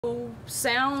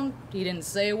sound. He didn't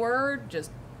say a word,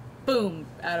 just boom,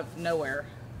 out of nowhere.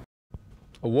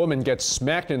 A woman gets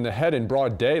smacked in the head in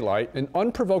broad daylight, an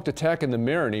unprovoked attack in the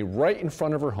Marigny right in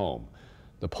front of her home.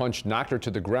 The punch knocked her to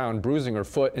the ground, bruising her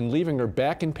foot and leaving her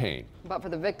back in pain. But for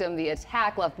the victim, the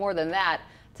attack left more than that.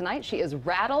 Tonight, she is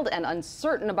rattled and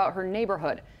uncertain about her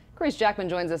neighborhood. Carice Jackman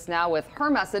joins us now with her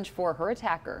message for her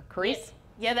attacker. Carice?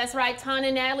 Yeah, that's right, Ton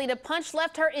and Natalie. The punch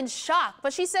left her in shock,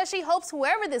 but she says she hopes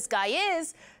whoever this guy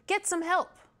is gets some help.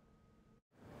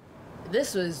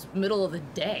 This was middle of the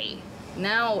day.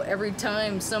 Now, every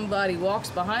time somebody walks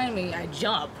behind me, I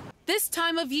jump. This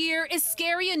time of year is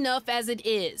scary enough as it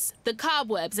is. The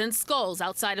cobwebs and skulls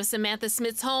outside of Samantha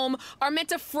Smith's home are meant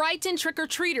to frighten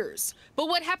trick-or-treaters. But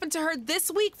what happened to her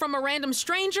this week from a random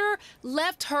stranger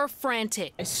left her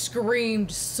frantic. I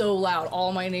screamed so loud,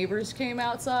 all my neighbors came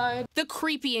outside. The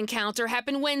creepy encounter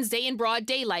happened Wednesday in broad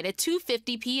daylight at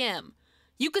 2:50 p.m.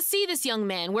 You could see this young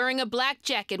man wearing a black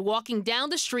jacket walking down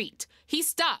the street. He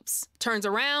stops, turns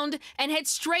around, and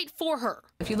heads straight for her.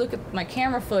 If you look at my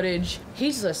camera footage,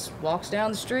 he just walks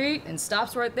down the street and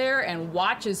stops right there and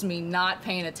watches me not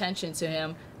paying attention to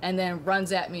him and then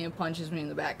runs at me and punches me in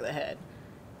the back of the head.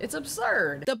 It's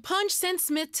absurd. The punch sent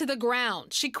Smith to the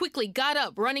ground. She quickly got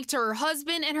up, running to her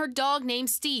husband and her dog named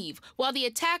Steve, while the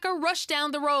attacker rushed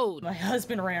down the road. My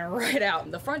husband ran right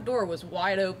out. The front door was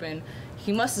wide open.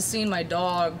 He must have seen my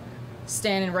dog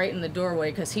standing right in the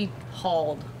doorway because he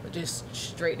hauled just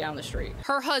straight down the street.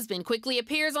 Her husband quickly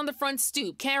appears on the front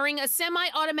stoop carrying a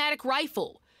semi-automatic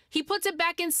rifle. He puts it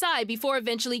back inside before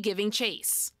eventually giving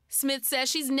chase. Smith says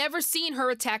she's never seen her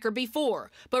attacker before,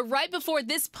 but right before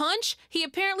this punch, he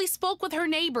apparently spoke with her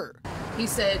neighbor. He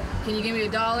said, "Can you give me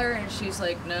 $1?" And she's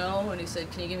like, "No." And he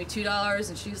said, "Can you give me $2?"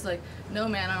 And she's like, "No,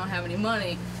 man, I don't have any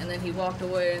money." And then he walked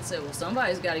away and said, "Well,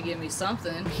 somebody's got to give me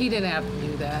something." He didn't have to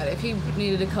do that. If he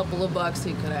needed a couple of bucks,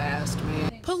 he could have asked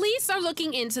me. Police are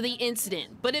looking into the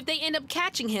incident, but if they end up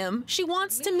catching him, she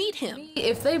wants to meet him.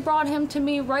 If they brought him to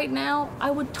me right now, I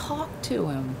would talk to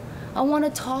him. I want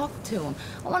to talk to him.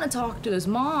 I want to talk to his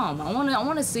mom. I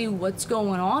want to see what's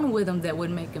going on with him that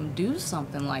would make him do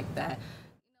something like that.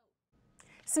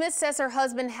 Smith says her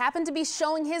husband happened to be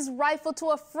showing his rifle to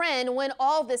a friend when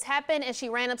all this happened, and she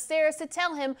ran upstairs to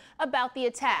tell him about the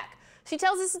attack. She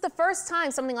tells us this is the first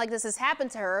time something like this has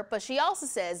happened to her, but she also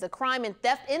says the crime and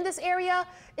theft in this area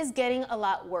is getting a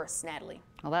lot worse, Natalie.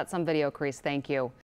 Well, that's some video, Carice. Thank you.